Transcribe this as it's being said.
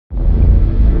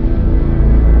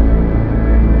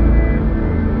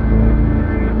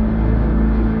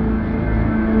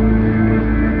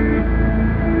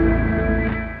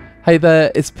Hey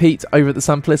there, it's Pete over at the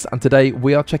Sampleist, and today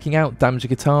we are checking out damaged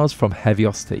guitars from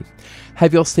Heavyocity.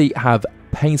 Heavyocity have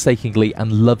painstakingly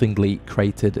and lovingly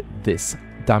created this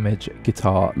damaged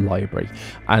guitar library,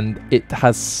 and it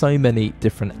has so many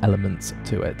different elements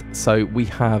to it. So we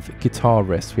have guitar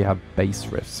riffs, we have bass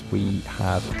riffs, we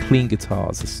have clean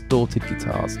guitars, distorted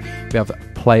guitars, we have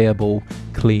playable,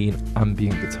 clean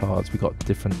ambient guitars, we've got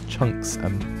different chunks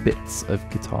and bits of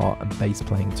guitar and bass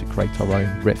playing to create our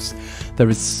own riffs. There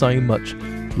is so much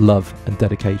love and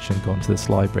dedication gone to this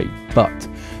library, but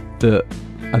the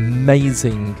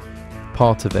amazing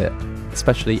part of it,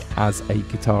 especially as a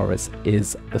guitarist,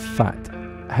 is the fact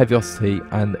Heavyocity,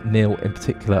 and Neil in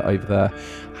particular over there,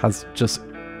 has just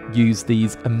used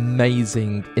these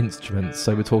amazing instruments.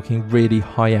 So we're talking really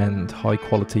high-end,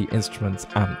 high-quality instruments,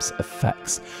 amps,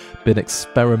 effects, been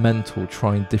experimental,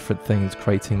 trying different things,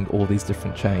 creating all these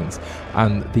different chains,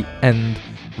 and the end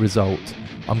result,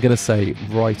 I'm going to say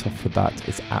right off the bat,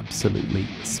 is absolutely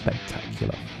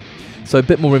spectacular. So a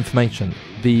bit more information.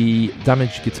 The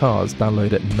damaged guitars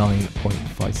download at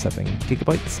 9.57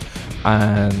 gigabytes,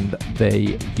 and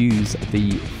they use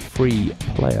the free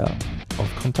player of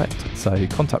Kontakt, so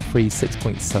Kontakt free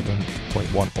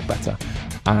 6.7.1 or better,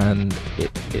 and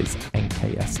it is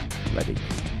NKS ready.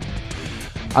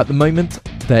 At the moment,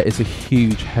 there is a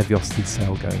huge Heavyocity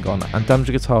sale going on, and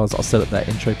damaged guitars are still at their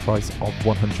intro price of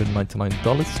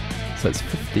 $199. So it's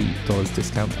 $50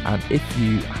 discount, and if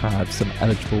you have some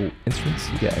eligible instruments,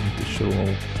 you get an additional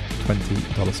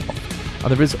 $20 off.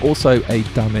 And there is also a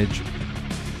damaged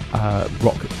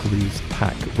rock grooves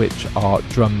pack, which are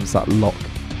drums that lock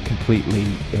completely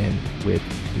in with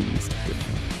these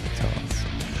different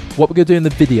guitars. What we're going to do in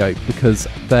the video, because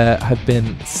there have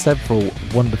been several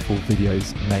wonderful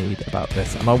videos made about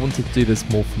this, and I wanted to do this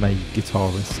more from a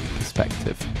guitarist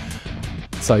perspective.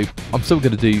 So I'm still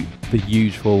going to do the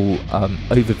usual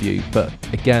overview, but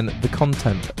again, the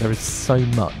content, there is so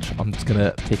much. I'm just going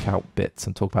to pick out bits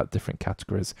and talk about different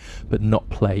categories, but not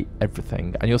play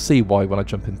everything. And you'll see why when I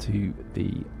jump into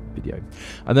the video.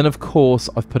 And then of course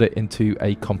I've put it into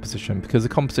a composition, because the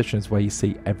composition is where you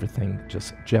see everything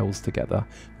just gels together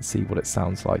and see what it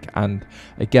sounds like. And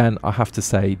again, I have to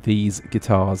say, these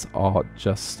guitars are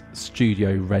just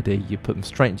studio ready. You put them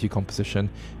straight into your composition,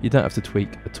 you don't have to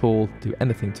tweak at all, do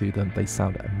anything to them. They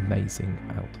sound amazing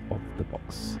out of the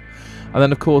box. And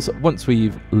then of course, once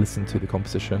we've listened to the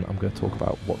composition, I'm going to talk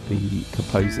about what the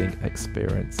composing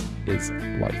experience is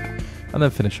like, and then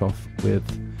finish off with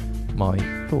my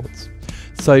thoughts.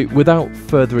 So without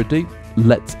further ado,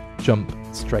 let's jump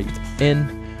straight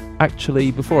in.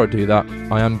 Actually, before I do that,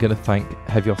 I am going to thank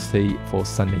Heavyocity for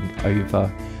sending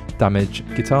over damaged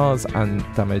guitars and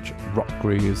damaged rock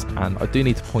grooves, and I do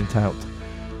need to point out,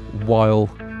 while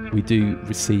we do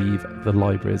receive the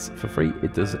libraries for free,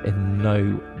 it does in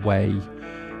no way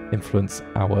influence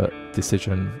our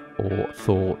decision or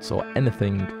thoughts or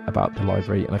anything about the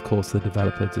library. And of course the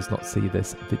developer does not see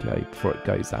this video before it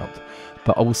goes out.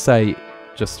 But I will say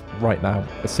just right now,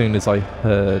 as soon as I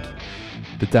heard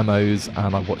the demos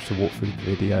and I watched the walkthrough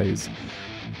videos,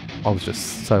 I was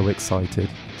just so excited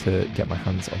to get my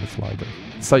hands on this library.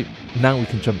 So now we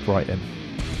can jump right in.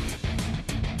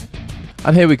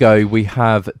 And here we go, we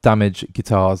have damaged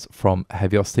guitars from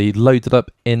Heavyocity loaded up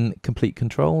in Complete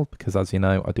Control, because as you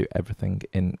know, I do everything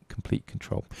in Complete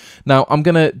Control. Now I'm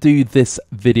going to do this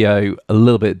video a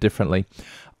little bit differently.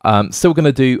 Still going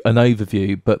to do an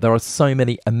overview, but there are so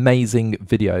many amazing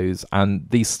videos, and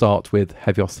these start with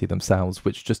Heavyocity themselves,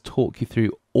 which just talk you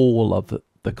through all of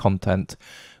the content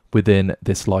within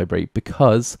this library,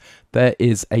 because there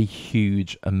is a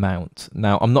huge amount.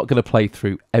 Now I'm not going to play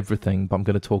through everything, but I'm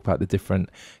going to talk about the different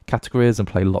categories and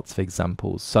play lots of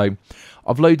examples. So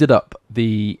I've loaded up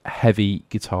the heavy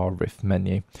guitar riff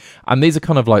menu, and these are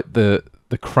kind of like the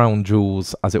crown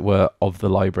jewels, as it were, of the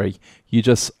library. You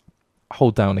just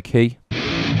hold down a key,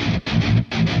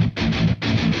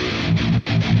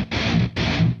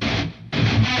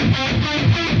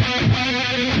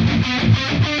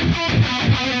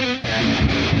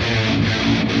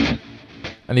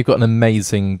 and you've got an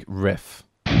amazing riff.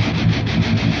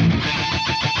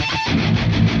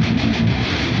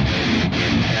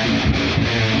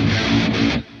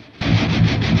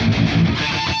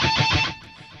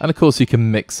 And of course you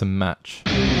can mix and match.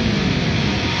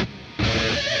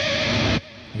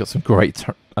 You've got some great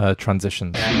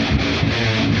transitions.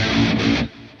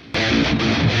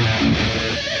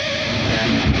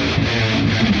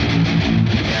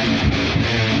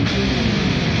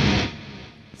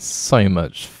 So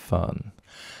much fun.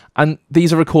 And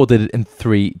these are recorded in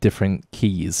 3 different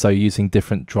keys, so using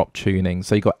different drop tuning.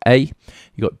 So you got A,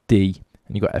 you got D,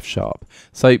 and you've got F sharp.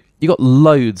 So you've got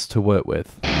loads to work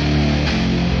with.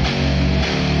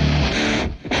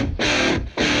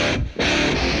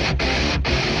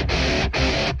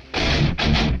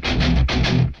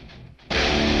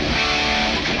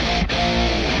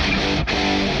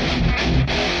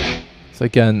 So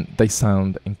again, they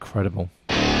sound incredible.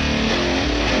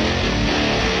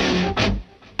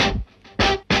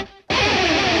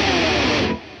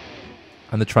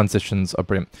 And the transitions are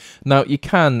brilliant. Now you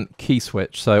can key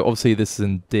switch, so obviously this is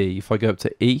in D. If I go up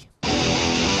to E,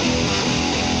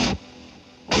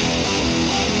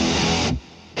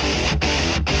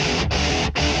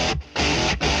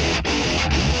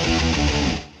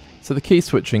 so the key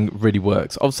switching really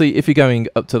works. Obviously if you're going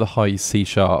up to the high C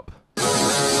sharp,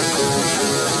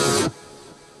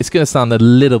 it's going to sound a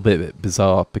little bit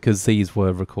bizarre because these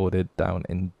were recorded down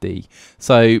in D.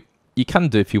 So you can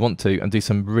do if you want to and do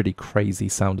some really crazy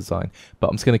sound design, but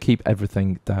I'm just going to keep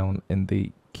everything down in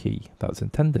the key that's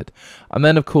intended. And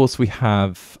then of course we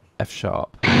have F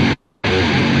sharp.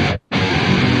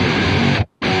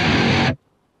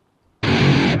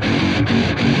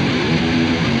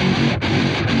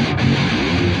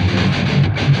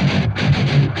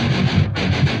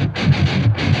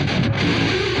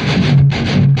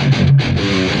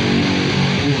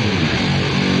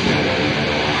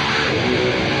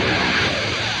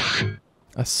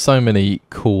 There's so many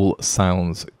cool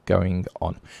sounds going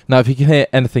on. Now, if you can hear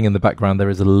anything in the background, there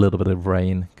is a little bit of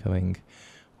rain going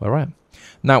where I am.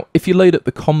 Now, if you load up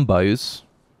the combos,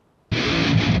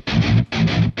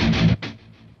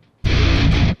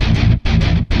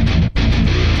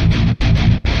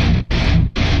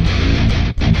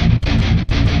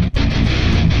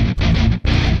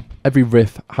 every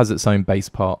riff has its own bass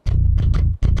part.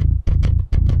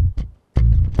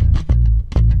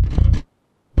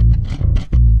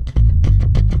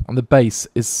 And the bass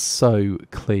is so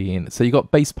clean. So you've got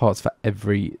bass parts for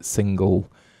every single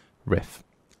riff.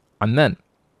 And then,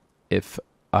 if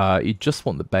you just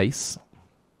want the bass,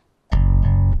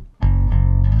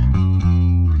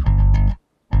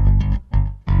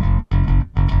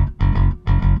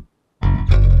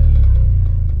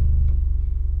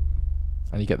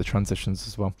 and you get the transitions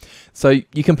as well. So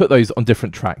you can put those on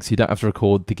different tracks. You don't have to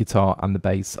record the guitar and the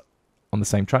bass on the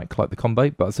same track like the combo,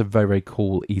 but it's a very, very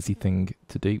cool, easy thing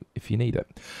to do if you need it.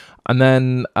 And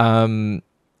then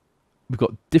we've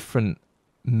got different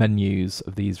menus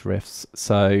of these riffs.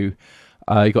 So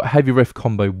you've got heavy riff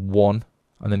combo 1,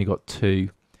 and then you've got 2,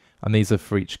 and these are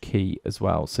for each key as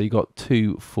well. So you've got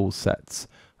 2 full sets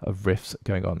of riffs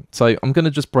going on. So I'm going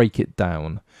to just break it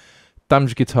down.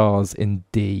 Damaged guitars in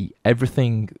D,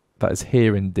 everything that is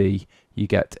here in D, you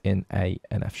get in A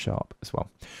and F sharp as well.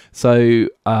 So we've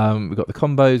got the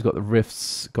combos, got the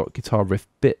riffs, got guitar riff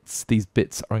bits. These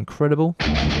bits are incredible.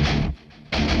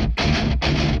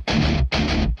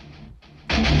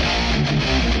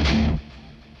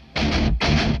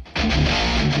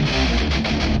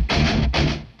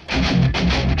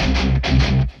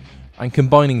 And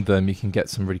combining them, you can get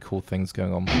some really cool things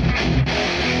going on.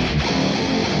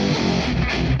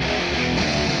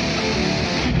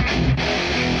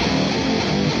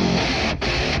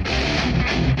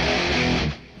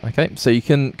 Okay, so you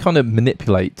can kind of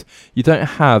manipulate. You don't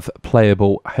have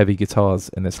playable heavy guitars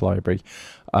in this library,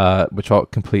 which are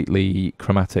completely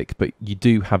chromatic, but you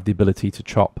do have the ability to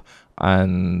chop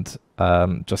and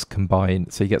just combine,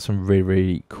 so you get some really,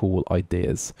 really cool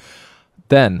ideas.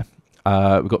 Then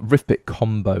we've got riff bit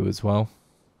combo as well.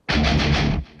 So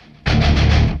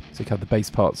you have the bass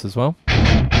parts as well.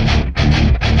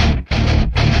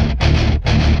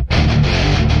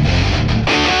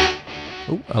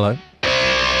 Oh, hello.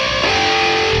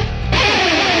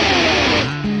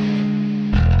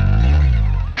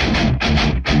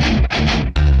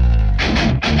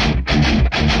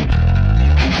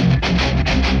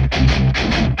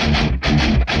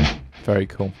 Very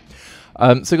cool.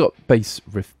 So you've got bass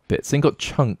riff bits, then you've got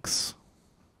chunks.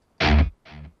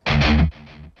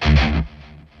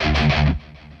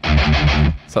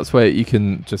 So that's where you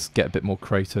can just get a bit more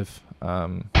creative.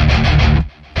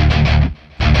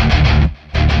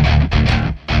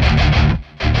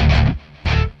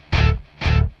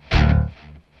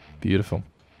 Beautiful.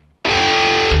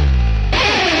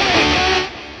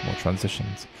 More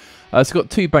transitions. So you've got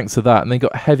 2 banks of that, and then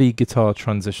you've got heavy guitar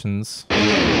transitions.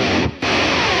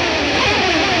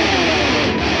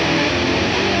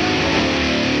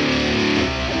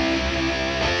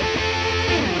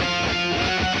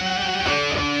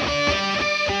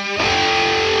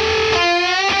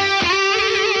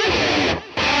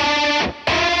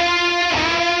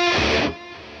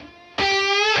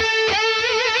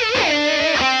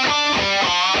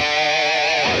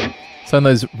 So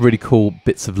those really cool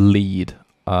bits of lead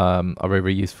are very,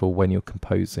 very useful when you're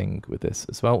composing with this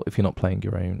as well, if you're not playing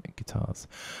your own guitars.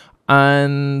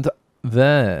 And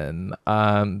then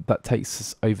that takes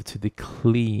us over to the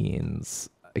cleans.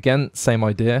 Again, same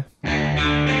idea.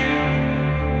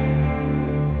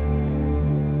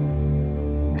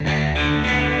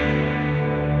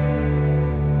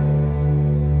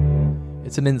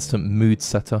 It's an instant mood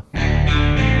setter.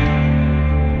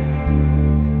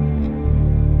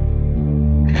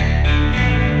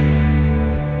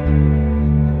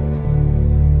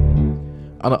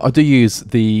 And I do use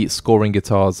the scoring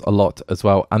guitars a lot as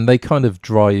well, and they kind of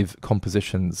drive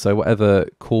compositions. So whatever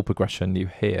chord progression you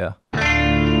hear, you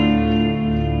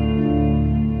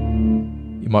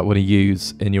might want to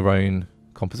use in your own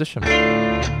composition.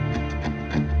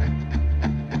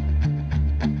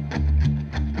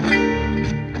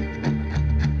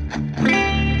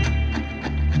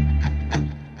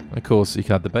 Of course, you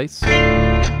can add the bass.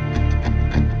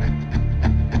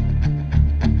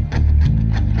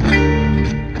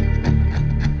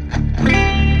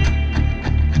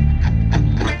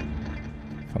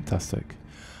 Fantastic.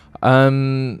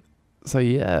 So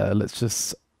yeah, let's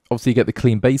just obviously get the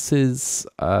clean basses,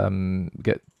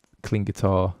 get clean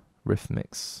guitar riff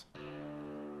mix.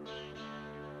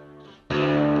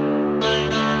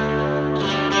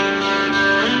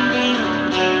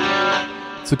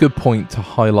 It's a good point to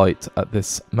highlight at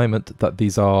this moment that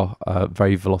these are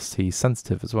very velocity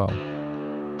sensitive as well.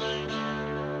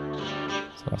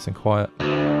 So nice and quiet.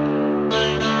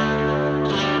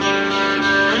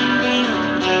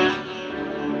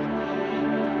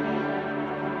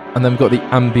 And then we've got the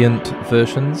ambient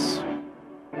versions.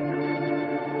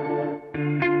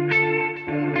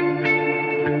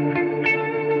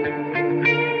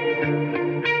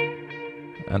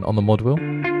 And on the mod wheel.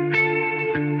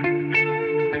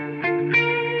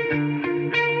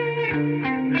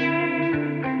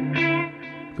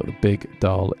 Got the big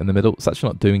dial in the middle. It's actually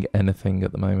not doing anything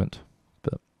at the moment,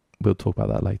 but we'll talk about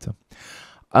that later.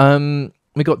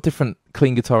 We got different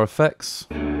clean guitar effects.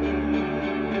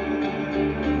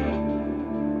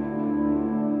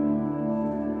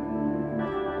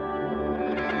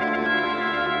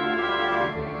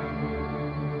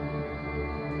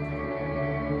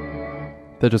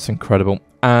 They're just incredible.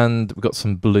 And we've got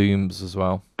some blooms as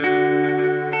well.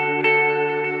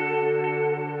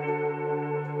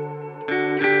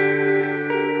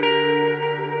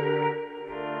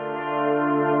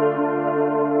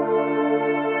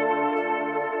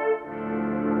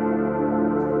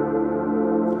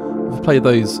 We'll play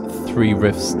those three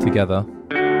riffs together.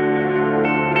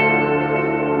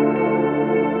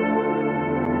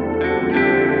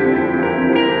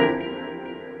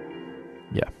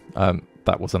 Yeah,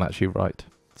 that wasn't actually right.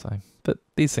 So, but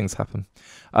these things happen.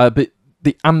 But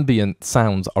the ambient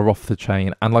sounds are off the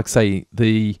chain, and like I say,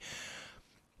 the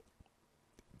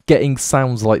getting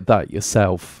sounds like that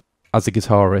yourself as a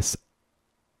guitarist,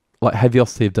 like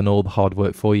Heavyocity have done all the hard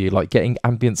work for you. Like getting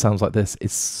ambient sounds like this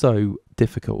is so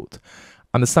difficult,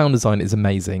 and the sound design is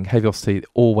amazing. Heavyocity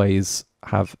always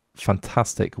have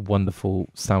fantastic, wonderful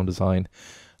sound design,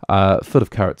 full of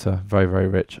character, very, very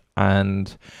rich,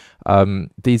 and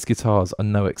these guitars are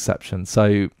no exception.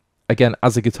 So again,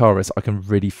 as a guitarist, I can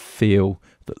really feel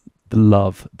the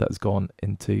love that's gone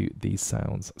into these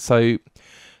sounds. So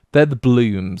they're the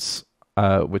blooms,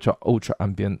 which are ultra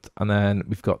ambient, and then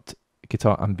we've got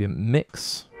guitar ambient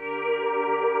mix.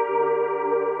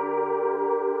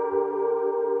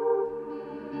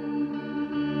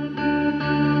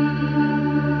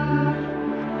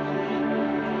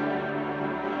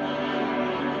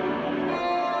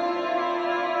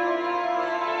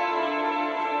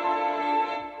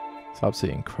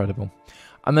 Absolutely incredible.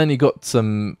 And then you got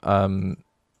some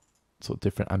sort of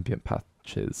different ambient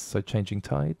patches, so changing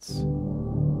tides.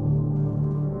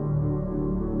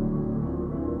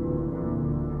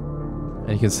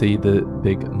 And you can see the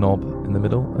big knob in the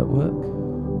middle at work.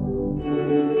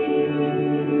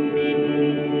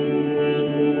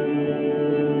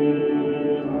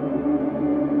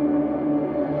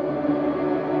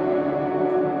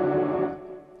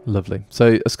 Lovely. So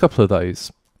there's a couple of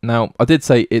those. Now, I did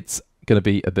say it's going to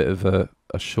be a bit of a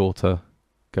shorter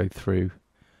walk through.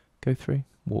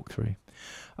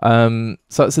 So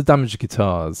it's the damaged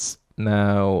guitars.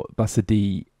 Now, that's a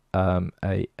D, A,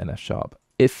 and F sharp.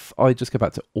 If I just go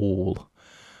back to all,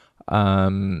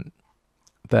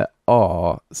 there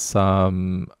are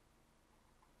some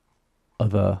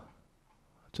other,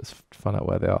 just find out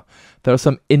where they are. There are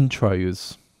some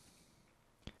intros.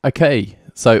 Okay,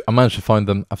 so I managed to find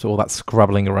them after all that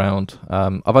scrabbling around.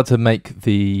 I've had to make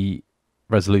the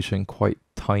resolution quite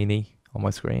tiny on my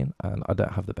screen, and I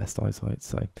don't have the best eyesight.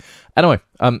 So anyway,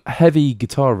 heavy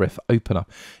guitar riff opener.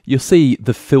 You'll see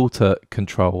the filter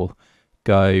control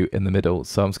go in the middle.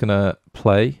 So I'm just gonna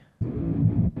play.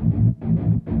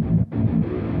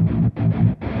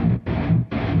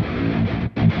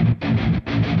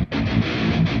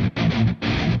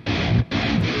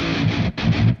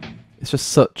 It's just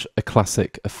such a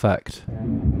classic effect.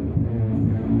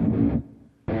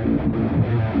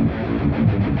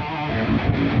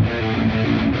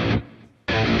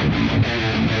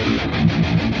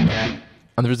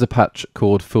 And there is a patch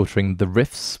called filtering the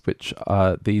riffs, which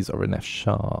these are in F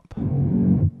sharp.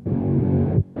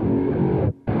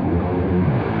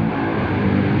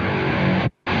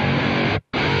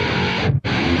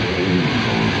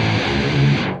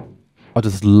 I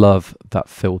just love that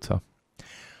filter.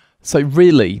 So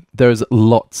really, there's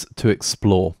lots to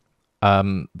explore.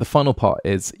 The final part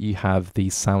is you have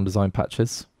these sound design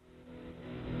patches.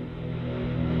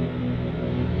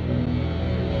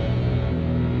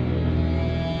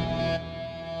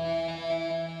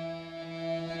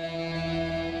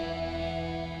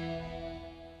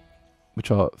 Which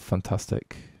are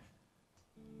fantastic.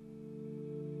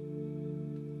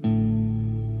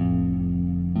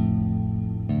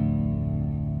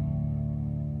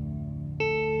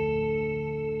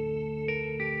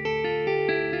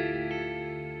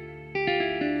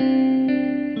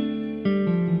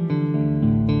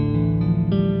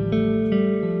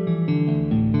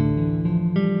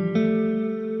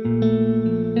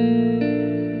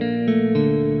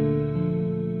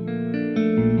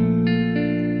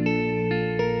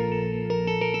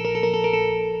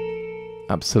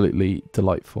 Absolutely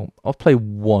delightful. I'll play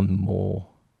one more.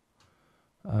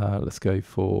 Let's go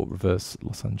for reverse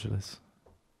Los Angeles.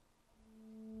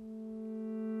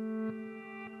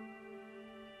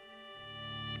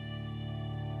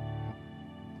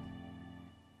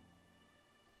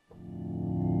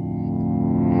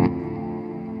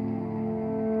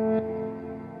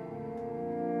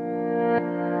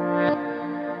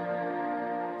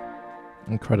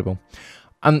 Incredible.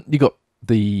 And you got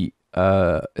the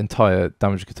entire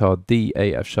damaged guitar, D,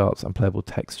 A, F sharps, and playable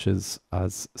textures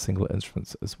as single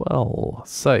instruments as well.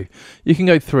 So you can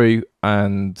go through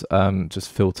and just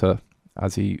filter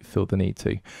as you feel the need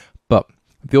to. But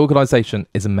the organization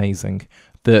is amazing.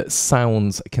 The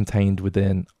sounds contained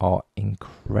within are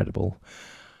incredible.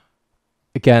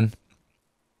 Again,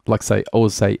 like I say, I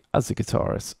always say as a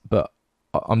guitarist, but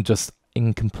I'm just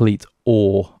in complete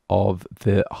awe of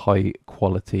the high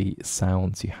quality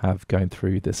sounds you have going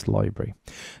through this library.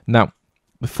 Now,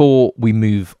 before we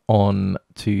move on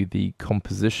to the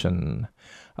composition,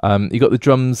 you got the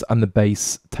drums and the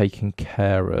bass taken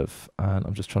care of, and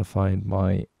I'm just trying to find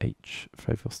my H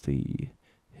for Heavyocity.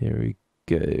 Here we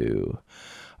go.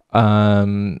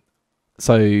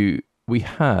 So we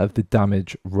have the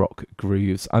damage rock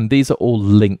grooves, and these are all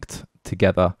linked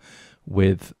together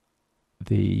with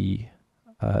the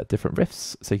different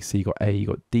riffs. So you can see you got A, you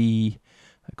got D,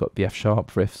 got the F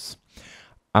sharp riffs,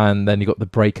 and then you got the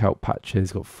breakout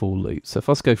patches, got full loop. So if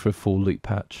I was to go for a full loop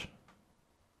patch,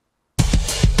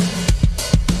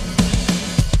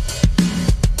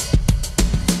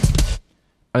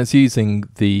 and it's using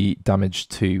the Damage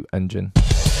 2 engine.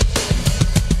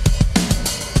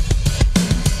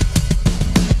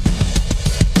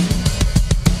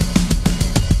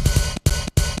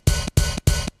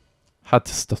 Had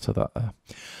to stutter that there.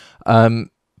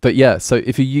 But yeah, so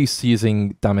if you're used to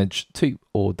using Damage 2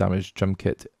 or Damage Drum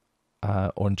Kit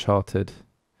or Uncharted,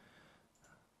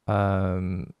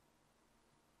 so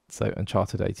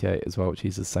Uncharted 88 as well, which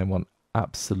uses the same one,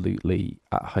 absolutely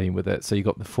at home with it. So you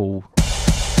got the full...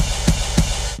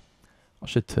 I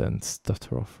should turn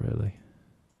stutter off, really.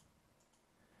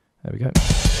 There we go.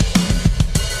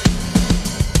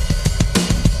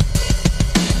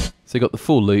 So you got the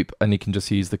full loop, and you can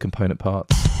just use the component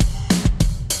parts.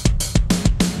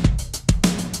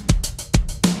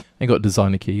 And you got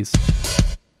designer keys.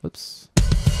 Oops, a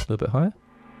little bit higher.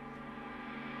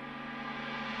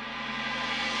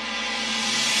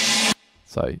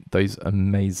 So those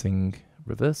amazing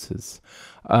reverses.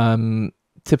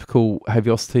 Typical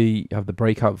Heavyocity, you have the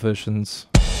breakout versions.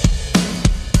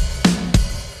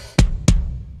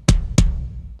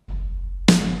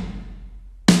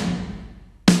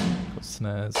 Got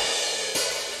snares.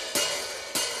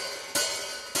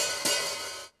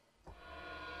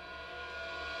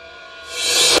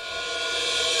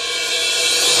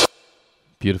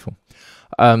 Beautiful.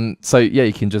 So yeah,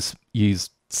 you can just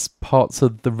use parts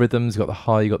of the rhythms. You got the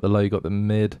high, you got the low, you got the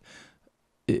mid.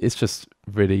 It's just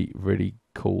really, really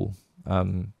cool.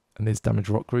 And there's damage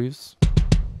rock grooves.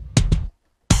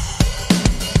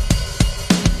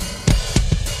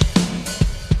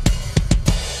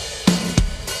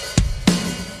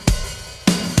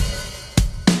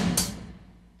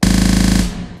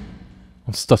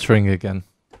 I'm stuttering again.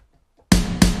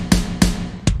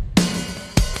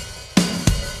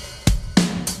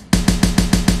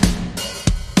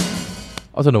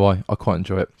 I don't know why, I quite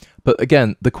enjoy it. But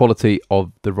again, the quality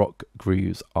of the rock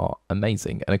grooves are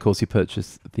amazing. And of course you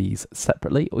purchase these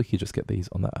separately, or you can just get these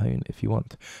on their own if you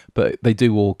want. But they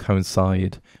do all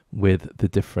coincide with the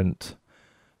different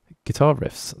guitar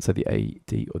riffs, so the A,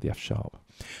 D or the F sharp.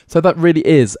 So that really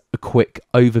is a quick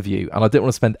overview, and I didn't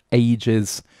want to spend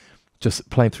ages just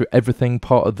playing through everything.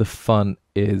 Part of the fun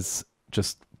is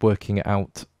just working it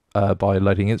out by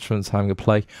loading instruments, having a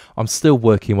play. I'm still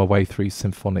working my way through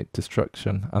Symphonic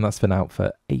Destruction, and that's been out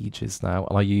for ages now,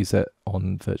 and I use it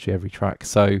on virtually every track.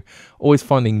 So always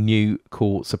finding new,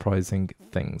 cool, surprising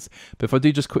things. But if I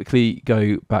do just quickly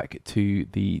go back to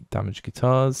the damaged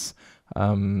guitars,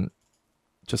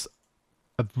 just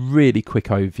a really quick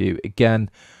overview. Again,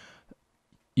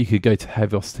 you could go to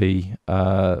Heavyocity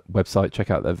website,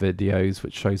 check out their videos,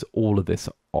 which shows all of this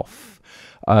off.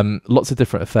 Lots of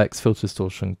different effects: filter,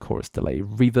 distortion, chorus, delay,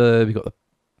 reverb. You've got the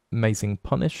amazing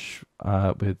punish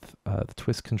with the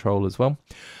twist control as well.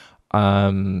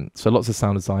 So lots of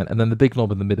sound design, and then the big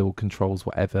knob in the middle controls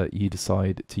whatever you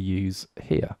decide to use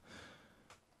here.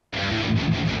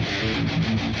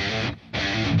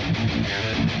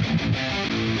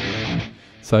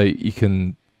 So you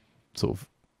can sort of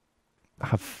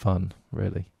have fun,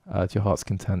 really, to your heart's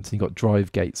content. So you've got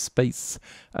drive, gate, space,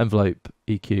 envelope,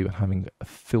 EQ, and having a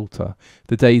filter.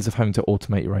 The days of having to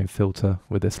automate your own filter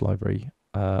with this library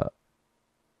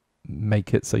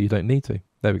make it so you don't need to.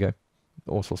 There we go.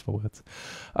 All sorts of words.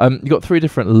 You've got 3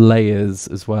 different layers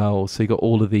as well. So you've got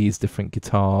all of these different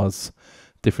guitars,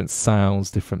 different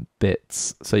sounds, different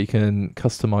bits. So you can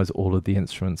customize all of the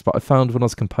instruments. But I found when I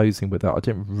was composing with that, I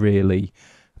didn't really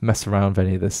mess around with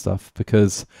any of this stuff,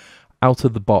 because out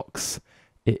of the box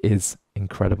it is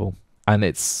incredible, and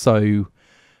it's so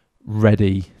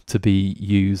ready to be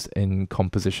used in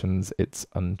compositions, it's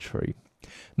untrue.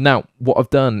 Now what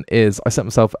I've done is I set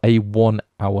myself a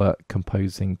 1-hour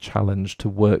composing challenge to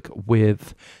work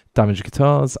with damaged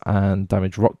guitars and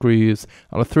damaged rock grooves,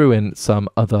 and I threw in some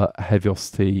other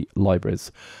Heavyocity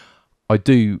libraries. I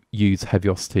do use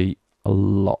Heavyocity a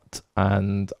lot,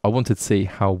 and I wanted to see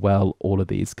how well all of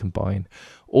these combine.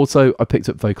 Also, I picked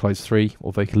up Vocalize 3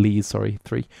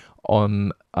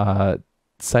 on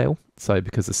sale. So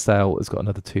because the sale has got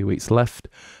another 2 weeks left,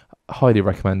 highly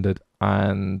recommended,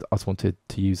 and I just wanted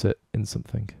to use it in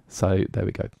something. So there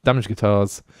we go. Damaged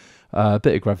guitars, a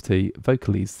bit of Gravity,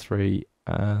 Vocalize 3,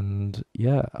 and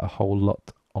yeah, a whole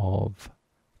lot of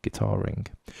guitaring.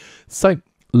 So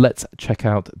let's check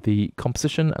out the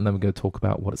composition, and then we're going to talk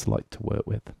about what it's like to work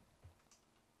with.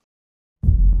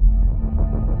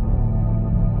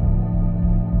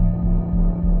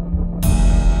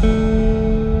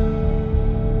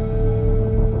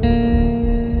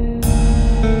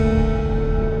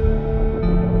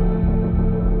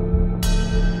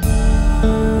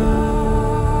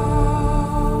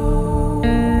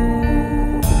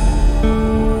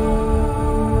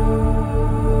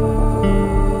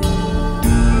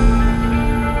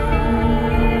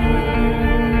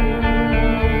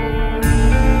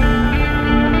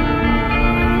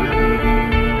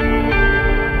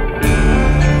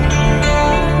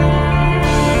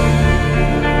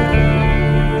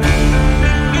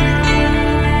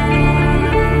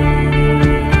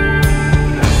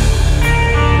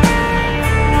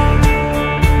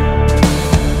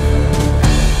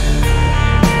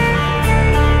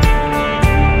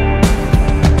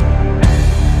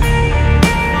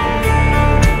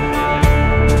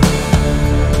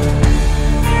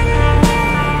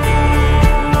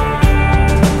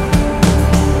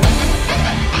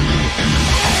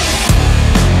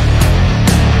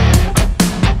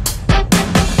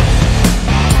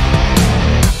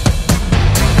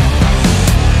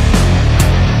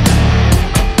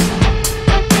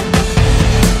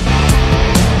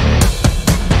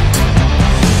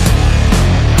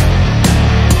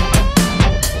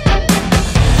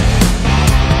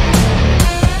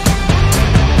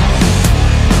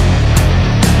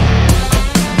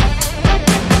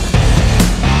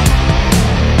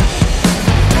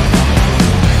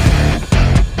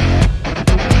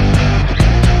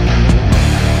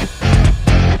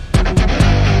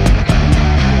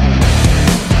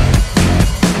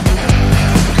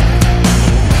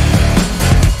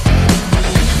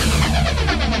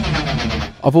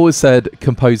 I've always said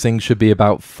composing should be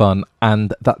about fun,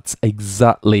 and that's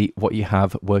exactly what you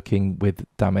have working with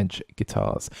damaged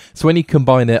guitars. So when you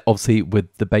combine it obviously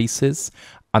with the basses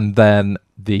and then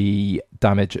the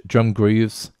damaged drum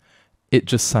grooves, it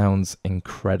just sounds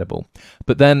incredible.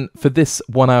 But then for this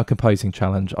 1 hour composing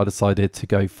challenge, I decided to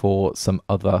go for some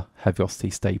other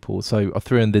Heavyocity staples. So I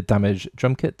threw in the Damage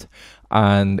drum kit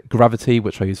and Gravity,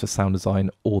 which I use for sound design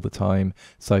all the time.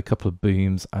 So a couple of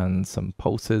booms and some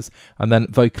pulses, and then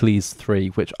Vocalise 3,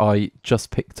 which I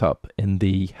just picked up in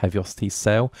the Heavyocity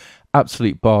sale.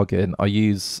 Absolute bargain. I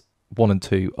use 1 and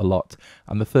 2 a lot,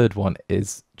 and the third one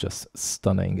is just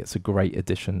stunning. It's a great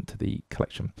addition to the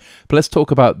collection. But let's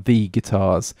talk about the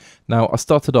guitars. Now, I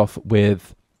started off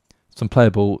with some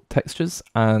playable textures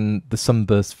and the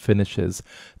sunburst finishes.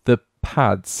 The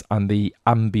pads and the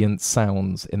ambient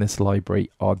sounds in this library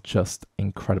are just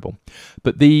incredible.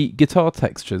 But the guitar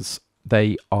textures,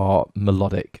 they are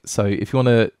melodic. So if you want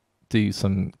to do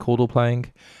some chordal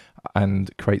playing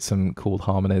and create some cool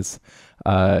harmonies,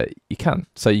 you can.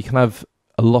 So you can have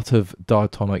a lot of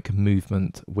diatonic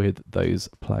movement with those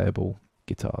playable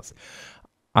guitars.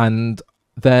 And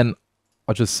then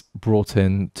I just brought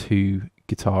in 2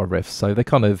 guitar riffs, so they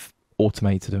kind of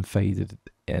automated and faded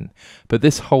in. But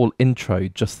this whole intro,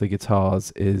 just the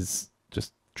guitars, is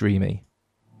just dreamy.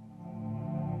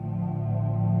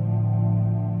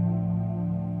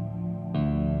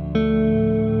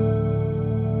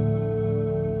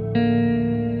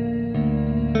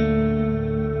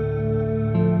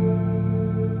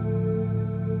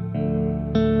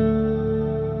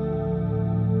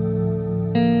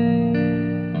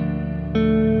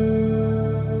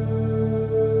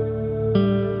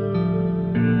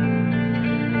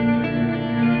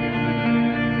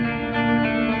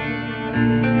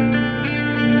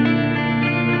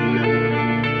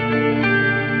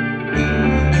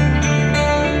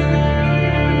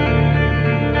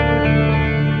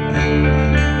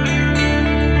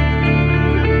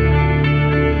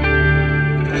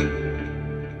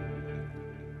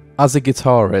 As a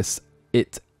guitarist,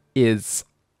 it is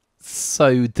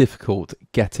so difficult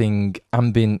getting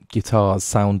ambient guitars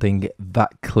sounding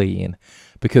that clean,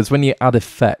 because when you add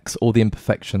effects, all the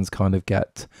imperfections kind of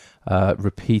get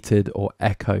repeated or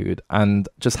echoed, and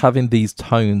just having these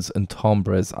tones and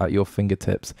timbres at your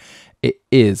fingertips, it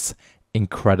is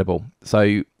incredible.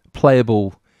 So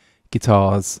playable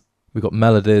guitars, we've got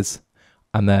melodies,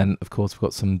 and then of course we've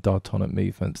got some diatonic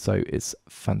movement, so it's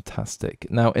fantastic.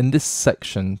 Now in this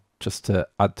section, just to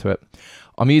add to it,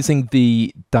 I'm using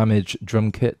the Damage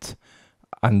drum kit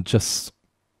and just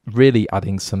really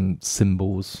adding some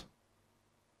cymbals,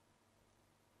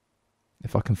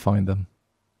 if I can find them.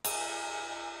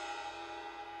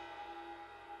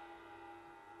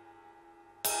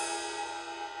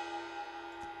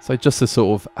 So just to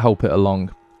sort of help it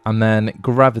along. And then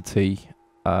Gravity,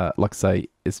 like I say,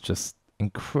 is just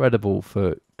incredible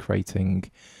for creating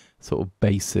sort of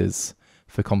basses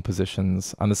for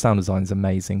compositions, and the sound design is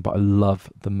amazing, but I love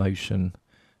the motion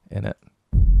in it.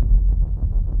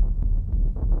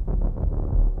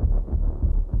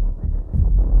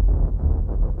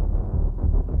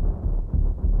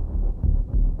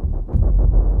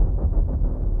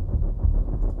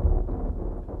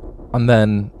 And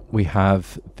then we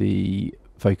have the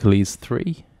Vocalise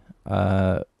 3,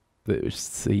 which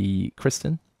is the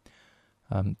Kristen.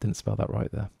 Didn't spell that right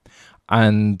there.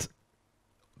 And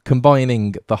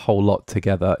combining the whole lot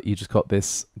together, you just got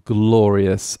this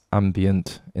glorious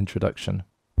ambient introduction.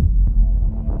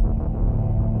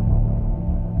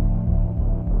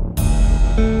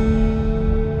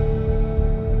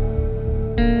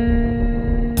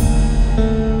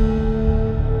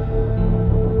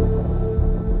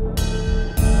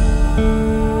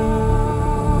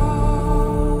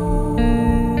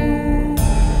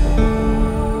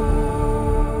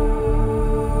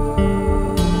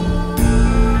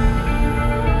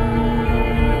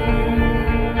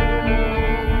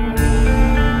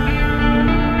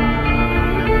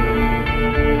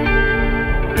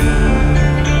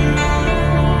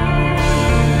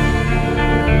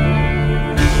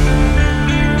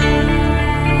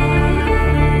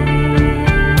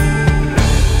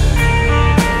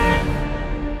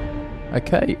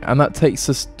 Okay, and that takes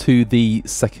us to the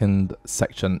second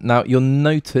section. Now you'll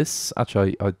notice,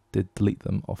 actually I did delete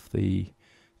them off the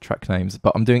track names,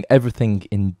 but I'm doing everything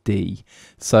in D.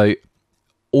 So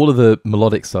all of the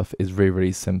melodic stuff is really,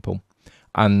 really simple.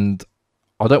 And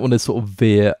I don't want to sort of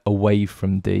veer away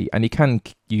from D. And you can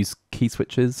use key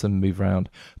switches and move around,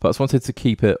 but I just wanted to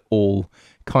keep it all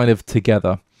kind of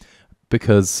together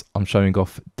because I'm showing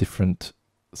off different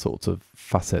sorts of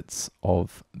facets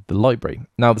of the library.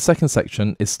 Now the second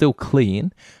section is still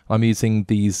clean. I'm using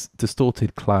these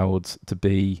distorted clouds to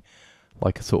be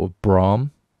like a sort of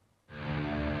Brahm.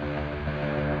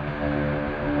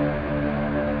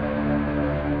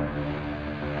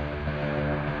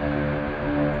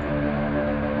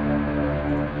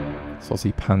 So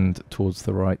obviously panned towards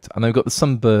the right. And then we've got the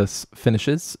sunburst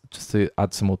finishes, just to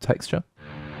add some more texture.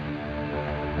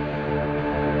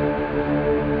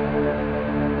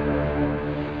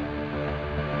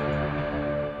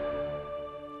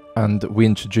 And we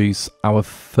introduce our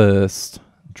first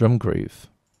drum groove.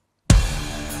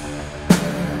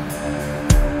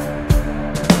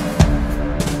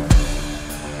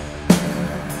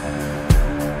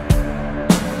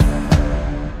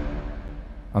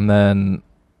 And then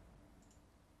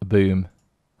a boom,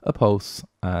 a pulse,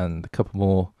 and a couple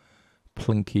more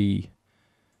plinky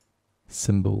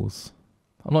cymbals.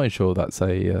 I'm not even sure that's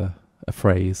a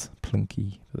phrase,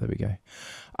 plinky, but there we go.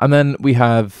 And then we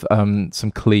have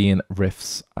some clean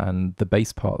riffs and the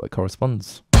bass part that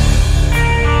corresponds.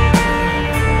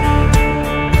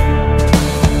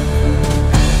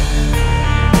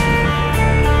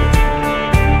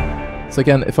 So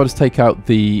again, if I just take out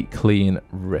the clean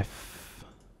riff.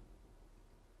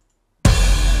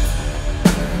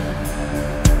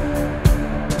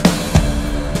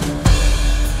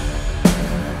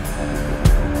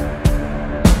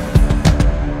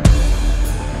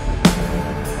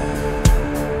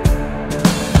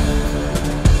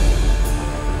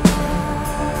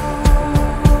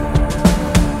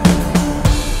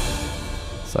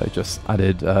 So just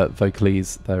added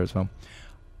vocalises there as well.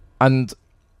 And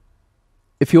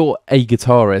if you're a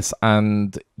guitarist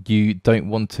and you don't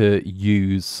want to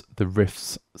use the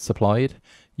riffs supplied,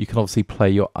 you can obviously play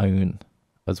your own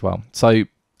as well. So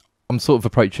I'm sort of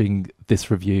approaching this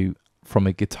review from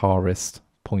a guitarist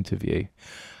point of view.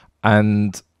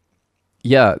 And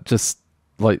yeah, just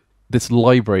like this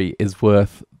library is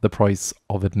worth the price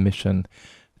of admission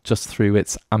just through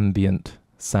its ambient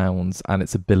sounds and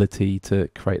its ability to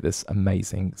create this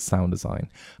amazing sound design.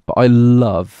 But I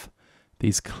love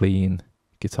these clean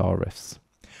guitar riffs.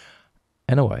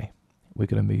 Anyway, we're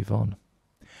going to move on.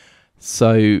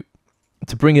 So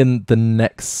to bring in the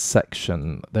next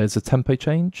section, there's a tempo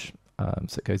change.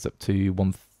 So it goes up to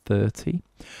 130.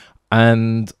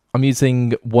 And I'm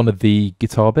using one of the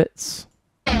guitar bits.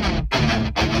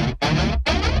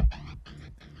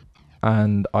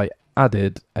 And I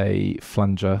added a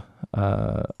flanger.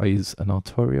 I use an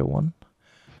Arturia one.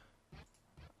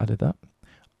 Added that.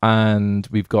 And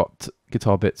we've got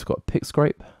guitar bits, we've got a pick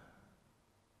scrape.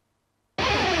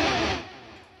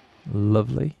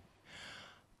 Lovely.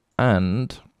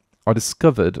 And I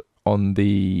discovered on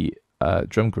the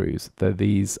drum grooves, there are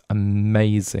these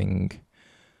amazing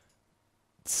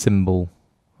cymbal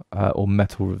or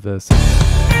metal reversals.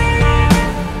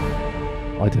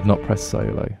 I did not press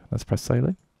solo. Let's press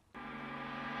solo.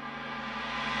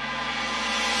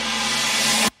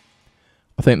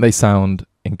 I think they sound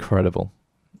incredible.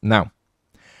 Now,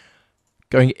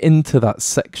 going into that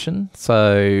section,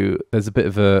 so there's a bit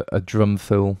of a drum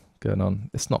fill going on.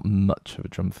 It's not much of a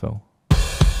drum fill.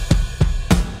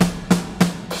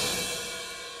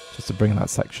 Just to bring that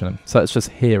section in. So let's just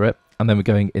hear it, and then we're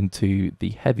going into the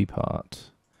heavy part.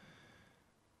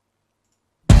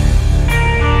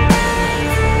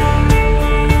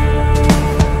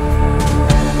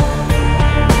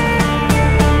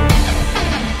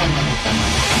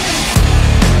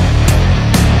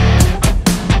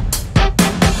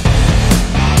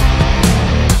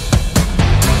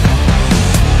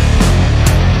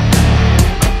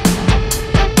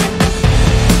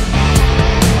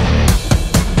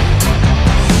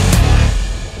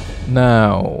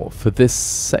 Now, for this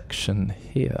section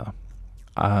here,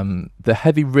 the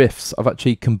heavy riffs, I've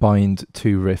actually combined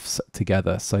two riffs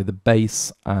together. So the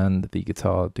bass and the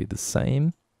guitar do the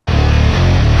same.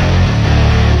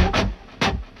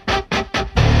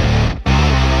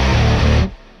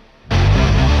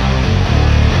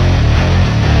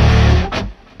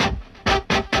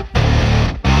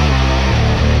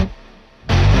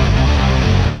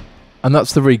 And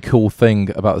that's the really cool thing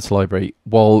about this library.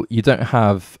 While you don't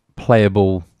have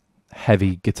playable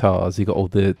heavy guitars, you got all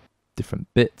the different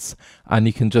bits, and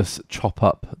you can just chop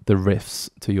up the riffs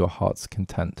to your heart's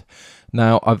content.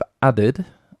 Now I've added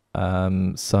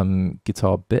some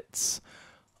guitar bits.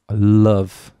 I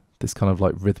love this kind of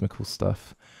like rhythmical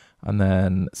stuff, and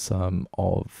then some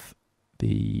of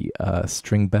the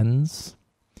string bends.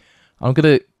 I'm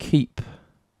going to keep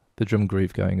the drum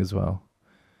groove going as well.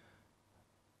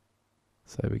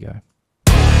 So there we go.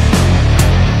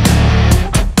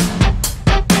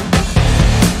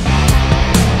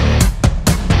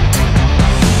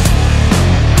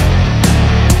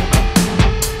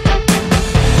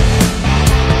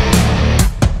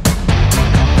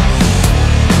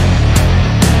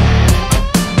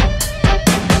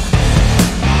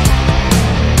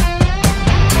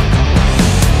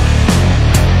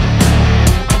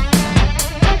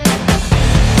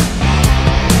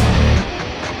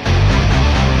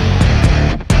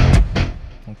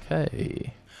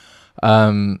 Hey.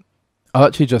 I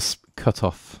actually just cut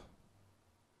off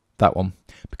that one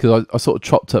because I sort of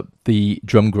chopped up the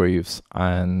drum grooves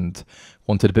and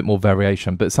wanted a bit more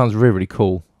variation, but it sounds really, really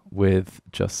cool with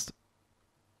just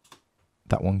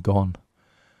that one gone.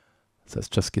 So it's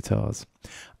just guitars.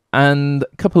 And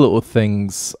a couple little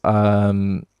things.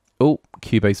 Oh,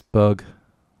 Cubase bug.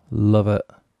 Love it.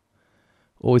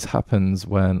 Always happens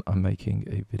when I'm making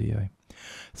a video.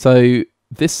 So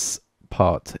this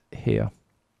part here.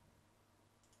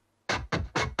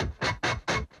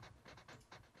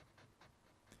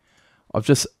 I've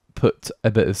just put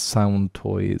a bit of Sound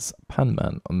Toys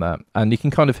Panman on that, and you can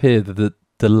kind of hear that the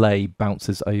delay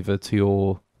bounces over to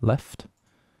your left.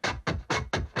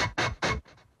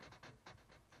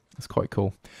 It's quite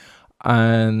cool.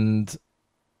 And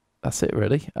that's it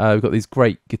really. We've got these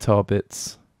great guitar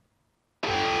bits.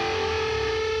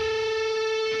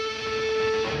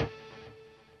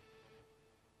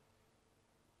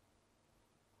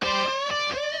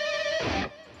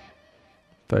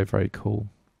 Very, very cool.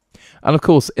 And of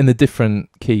course, in the different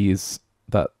keys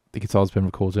that the guitar's been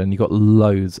recorded in, you've got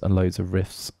loads and loads of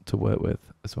riffs to work with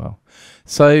as well.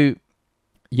 So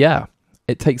yeah,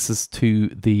 it takes us to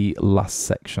the last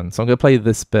section. So I'm going to play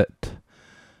this bit,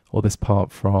 or this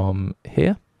part from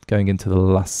here, going into the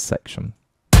last section.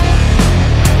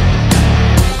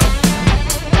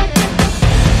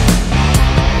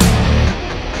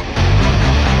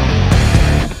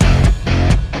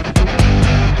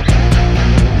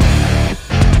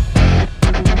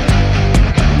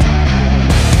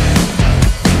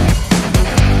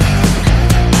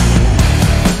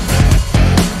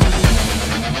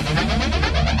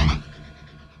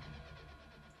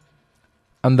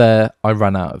 And there, I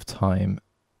ran out of time.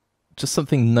 Just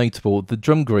something notable, the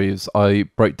drum grooves I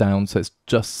broke down, so it's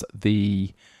just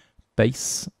the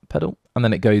bass pedal, and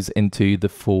then it goes into the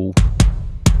full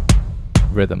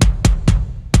rhythm.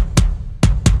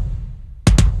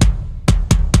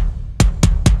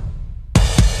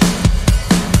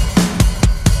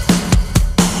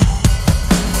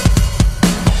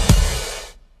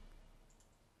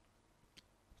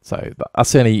 So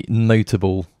that's the only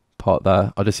notable part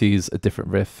there. I just use a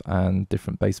different riff and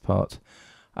different bass part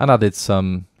and added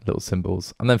some little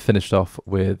cymbals, and then finished off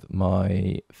with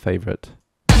my favorite.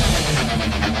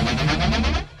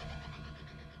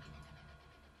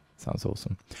 Sounds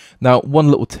awesome. Now, one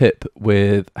little tip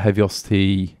with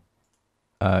Heavyocity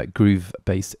groove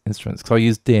based instruments, because I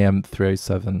use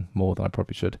DM307 more than I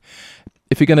probably should.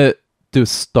 If you're going to do a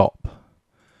stop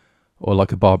or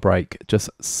like a bar break, just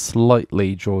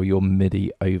slightly draw your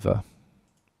MIDI over.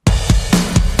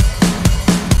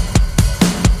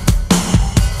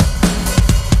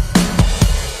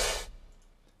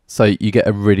 So you get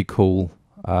a really cool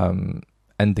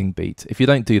ending beat. If you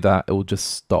don't do that, it will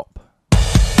just stop.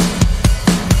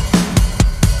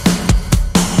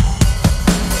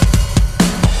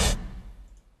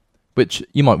 Which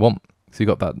you might want, because you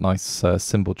got that nice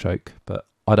cymbal choke, but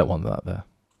I don't want that there.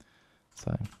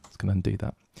 So I'm just going to undo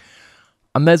that.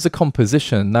 And there's a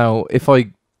composition. Now, if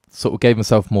I sort of gave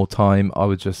myself more time, I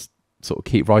would just sort of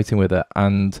keep writing with it.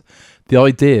 And the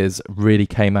ideas really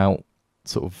came out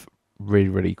sort of really,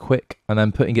 really quick. And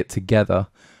then putting it together,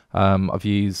 I've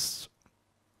used,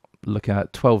 looking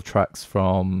at 12 tracks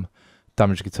from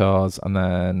Damaged Guitars, and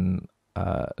then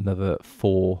another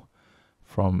 4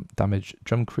 from Damaged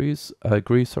Drum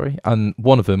Groove, sorry. And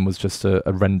one of them was just a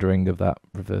rendering of that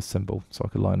reverse cymbal, so I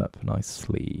could line up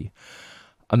nicely.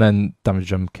 And then Damaged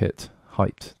Drum Kit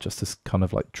hyped, just to kind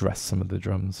of like dress some of the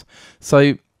drums.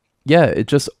 So yeah, it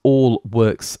just all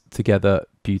works together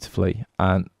beautifully,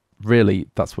 and really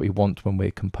that's what you want when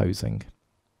we're composing.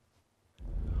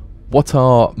 What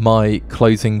are my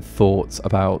closing thoughts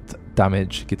about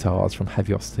Damaged Guitars from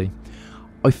Heavyocity?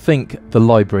 I think the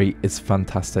library is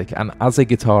fantastic, and as a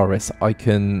guitarist I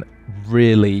can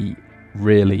really,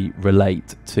 really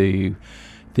relate to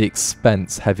the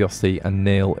expense Heavyocity and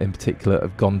Neil in particular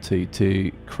have gone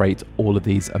to create all of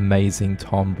these amazing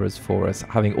timbres for us,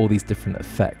 having all these different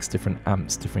effects, different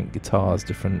amps, different guitars,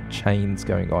 different chains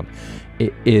going on.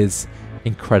 It is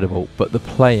incredible, but the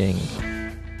playing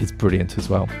is brilliant as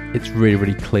well. It's really,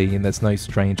 really clean. There's no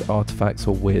strange artifacts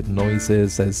or weird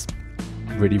noises. There's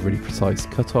really, really precise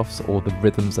cutoffs, or the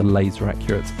rhythms are laser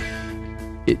accurate.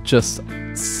 It just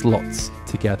slots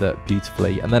together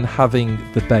beautifully. And then having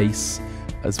the bass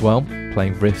as well,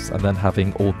 playing riffs, and then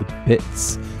having all the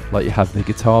bits, like you have the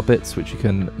guitar bits which you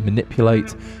can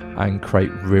manipulate, and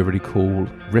create really, really cool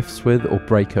riffs with, or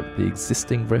break up the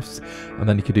existing riffs, and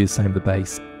then you can do the same with the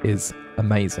bass. Is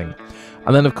amazing.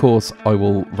 And then of course I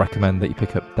will recommend that you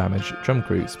pick up Damage drum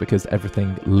grooves, because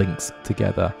everything links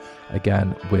together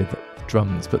again with the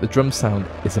drums, but the drum sound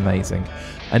is amazing.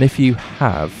 And if you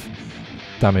have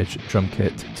Damage drum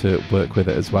kit to work with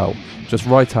it as well, just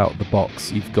right out the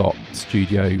box you've got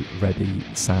studio ready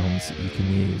sounds you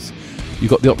can use.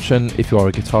 You've got the option, if you are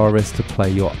a guitarist, to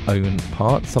play your own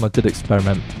parts, and I did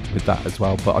experiment with that as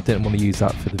well, but I didn't want to use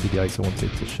that for the video, so I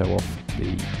wanted to show off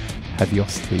the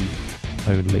Heavyocity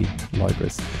only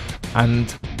libraries.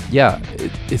 And yeah,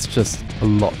 it's just a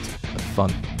lot of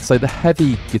fun. So the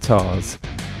heavy guitars,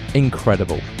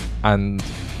 incredible, and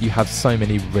you have so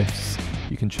many riffs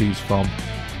you can choose from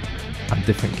and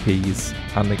different keys,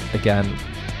 and again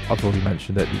I've already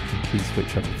mentioned it, you can key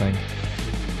switch everything.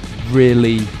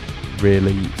 Really,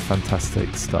 really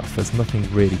fantastic stuff. There's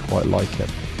nothing really quite like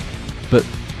it. But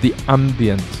the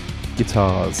ambient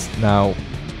guitars, now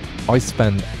I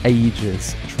spend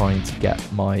ages trying to get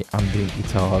my ambient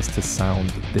guitars to sound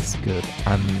this good,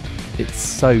 and it's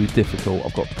so difficult.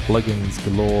 I've got plugins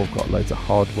galore, I've got loads of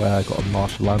hardware, I've got a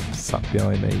Marshall amp sat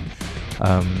behind me,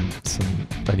 some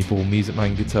Benny Ball Music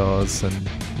Man guitars, and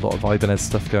a lot of Ibanez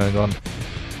stuff going on.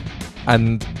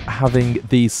 And having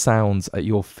these sounds at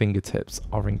your fingertips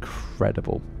are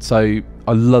incredible. So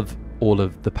I love all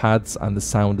of the pads and the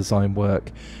sound design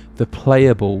work. The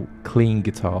playable clean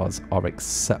guitars are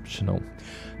exceptional,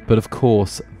 but of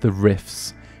course the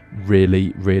riffs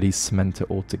really, really cement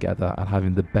it all together, and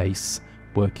having the bass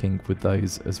working with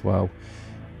those as well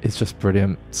is just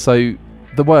brilliant. So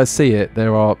the way I see it,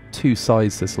 there are two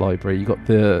sides to this library. You've got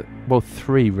the, well,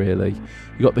 three really.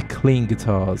 You've got the clean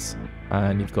guitars,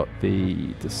 and you've got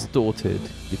the distorted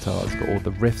guitars, you've got all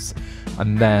the riffs,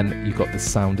 and then you've got the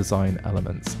sound design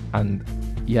elements. And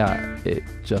yeah, it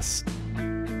just,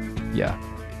 yeah,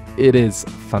 it is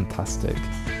fantastic.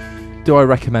 Do I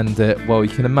recommend it? Well, you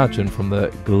can imagine from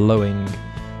the glowing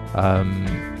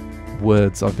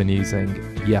words I've been using,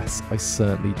 yes, I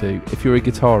certainly do. If you're a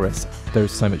guitarist, there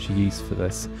is so much use for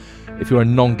this. If you're a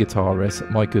non-guitarist,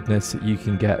 my goodness, you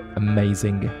can get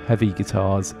amazing heavy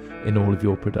guitars in all of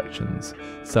your productions.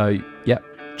 So yeah,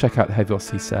 check out the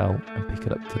Heavyocity sale and pick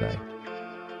it up today.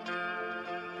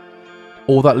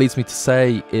 All that leaves me to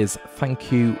say is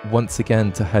thank you once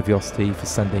again to Heavyocity for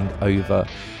sending over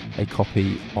a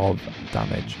copy of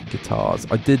Damage guitars.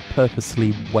 I did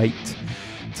purposely wait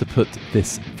to put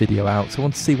this video out, so I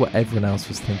want to see what everyone else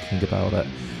was thinking about it,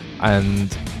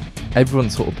 and everyone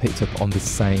sort of picked up on the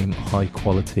same high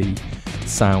quality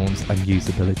sounds and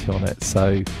usability on it.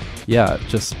 So yeah,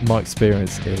 just my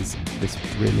experience is this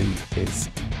really is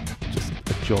just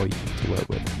a joy to work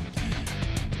with.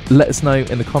 Let us know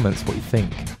in the comments what you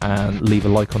think, and leave a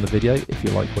like on the video if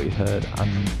you like what you heard,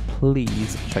 and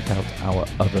please check out our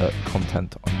other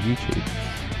content on YouTube.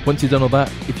 Once you've done all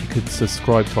that, if you could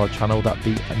subscribe to our channel, that'd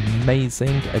be amazing.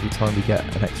 Every time we get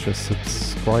an extra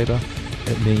subscriber,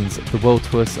 it means the world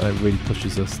to us, and it really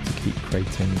pushes us to keep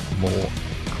creating more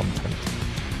content.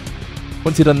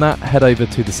 Once you've done that, head over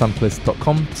to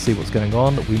thesampleist.com to see what's going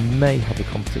on. We may have a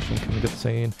competition coming up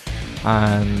soon,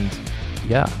 and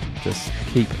yeah, just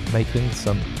keep making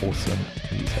some awesome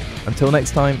music. Until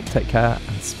next time, take care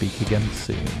and speak again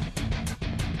soon.